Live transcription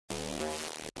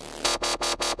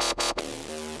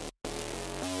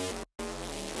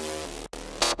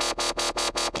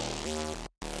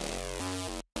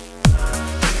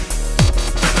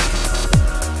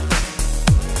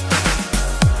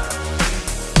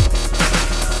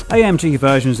AMG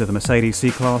versions of the Mercedes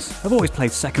C-Class have always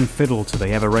played second fiddle to the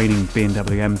ever-reigning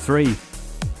BMW M3.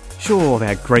 Sure, they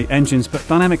had great engines, but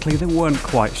dynamically they weren't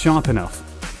quite sharp enough.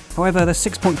 However, the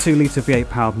 6.2 litre V8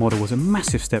 powered model was a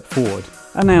massive step forward,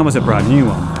 and now there's a brand new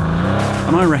one.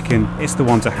 And I reckon it's the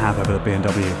one to have over the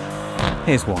BMW.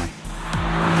 Here's why.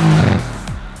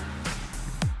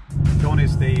 Gone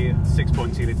is the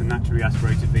 6.2 litre naturally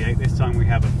aspirated V8. This time we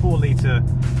have a 4 litre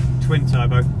twin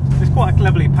turbo. It's quite a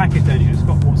cleverly packaged engine. It's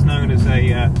got what's known as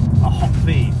a hot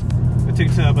V. The two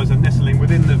turbos are nestling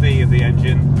within the V of the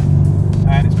engine,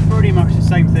 and it's pretty much the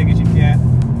same thing as you get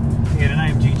in an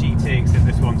AMG GT, except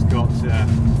this one's got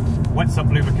wet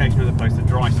sump lubrication as opposed to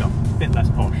dry sump. A bit less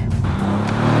posh.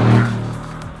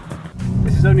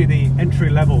 This is only the entry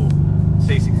level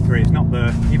C63. It's not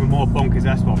the even more bonkers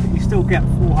S-Box, but you still get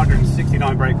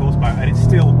 469 brake horsepower, and it's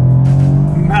still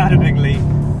maddeningly,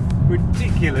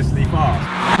 ridiculously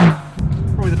fast.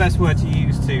 Probably the best word to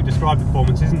use to describe the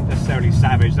performance isn't necessarily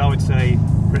savage, I would say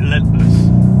relentless.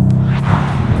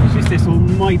 It's just this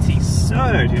almighty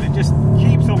surge, and it just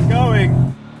keeps on going.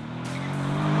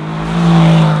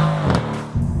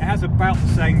 It has about the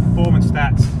same performance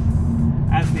stats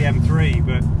as the M3,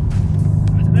 but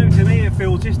I don't know, to me it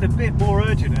feels just a bit more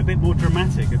urgent, a bit more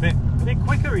dramatic, a bit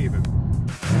quicker even.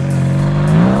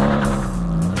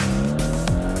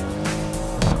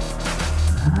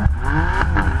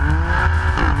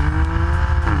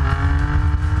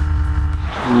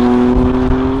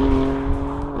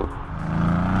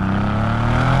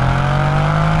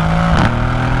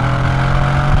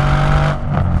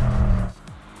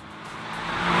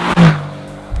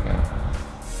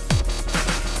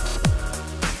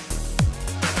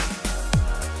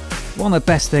 One of the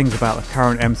best things about the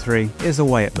current M3 is the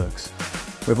way it looks.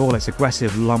 With all its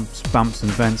aggressive lumps, bumps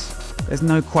and vents, there's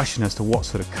no question as to what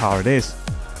sort of car it is.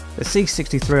 The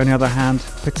C63 on the other hand,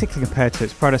 particularly compared to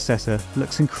its predecessor,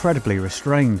 looks incredibly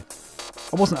restrained.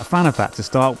 I wasn't a fan of that to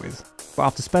start with, but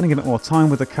after spending a bit more time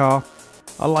with the car,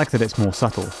 I like that it's more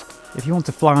subtle. If you want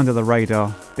to fly under the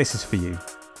radar, this is for you.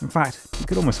 In fact, you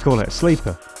could almost call it a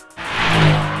sleeper.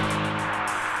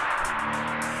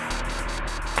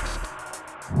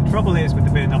 The trouble is with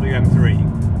the BMW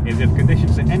M3 is if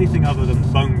conditions are anything other than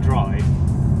bone dry,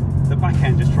 the back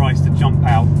end just tries to jump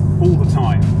out all the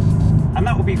time. And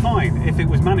that would be fine if it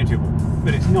was manageable,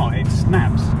 but it's not, it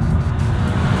snaps.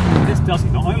 This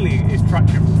doesn't. Not only is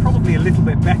traction probably a little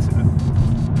bit better,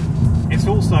 it's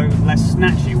also less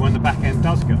snatchy when the back end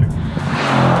does go.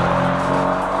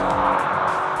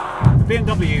 The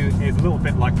BMW is a little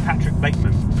bit like Patrick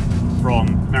Bateman from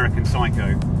American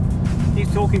Psycho.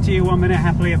 He's talking to you one minute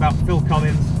happily about Phil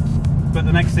Collins, but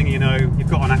the next thing you know, you've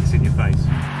got an axe in your face.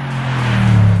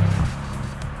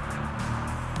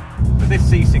 But this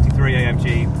C63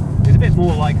 AMG is a bit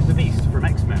more like the Beast from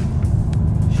X-Men.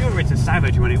 Sure, it's a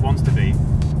savage when it wants to be,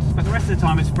 but the rest of the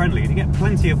time it's friendly, and you get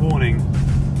plenty of warning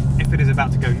if it is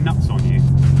about to go nuts on you.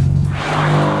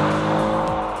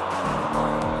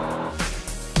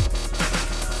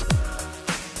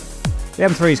 The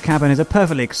M3's cabin is a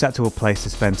perfectly acceptable place to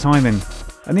spend time in,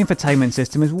 and the infotainment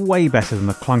system is way better than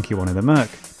the clunky one in the Merc.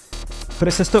 But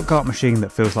it's a Stuttgart machine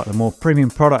that feels like the more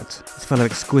premium product. It's full of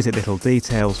exquisite little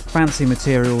details, fancy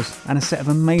materials, and a set of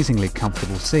amazingly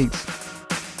comfortable seats.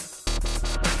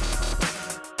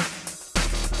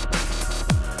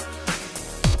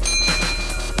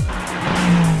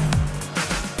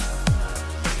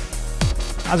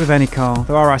 As with any car,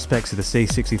 there are aspects of the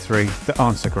C63 that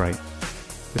aren't so great.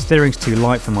 The steering's too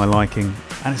light for my liking,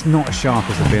 and it's not as sharp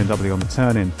as the BMW on the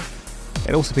turn-in.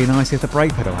 It'd also be nice if the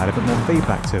brake pedal had a bit more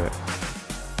feedback to it.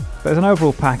 But as an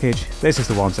overall package, this is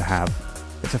the one to have.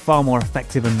 It's a far more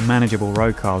effective and manageable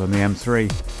road car than the M3,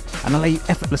 and it'll let you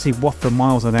effortlessly waft for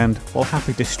miles on end while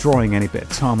happily destroying any bit of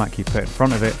tarmac you put in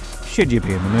front of it, should you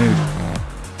be in the mood.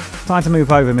 Time to move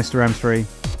over, Mr. M3.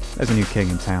 There's a new king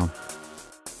in town.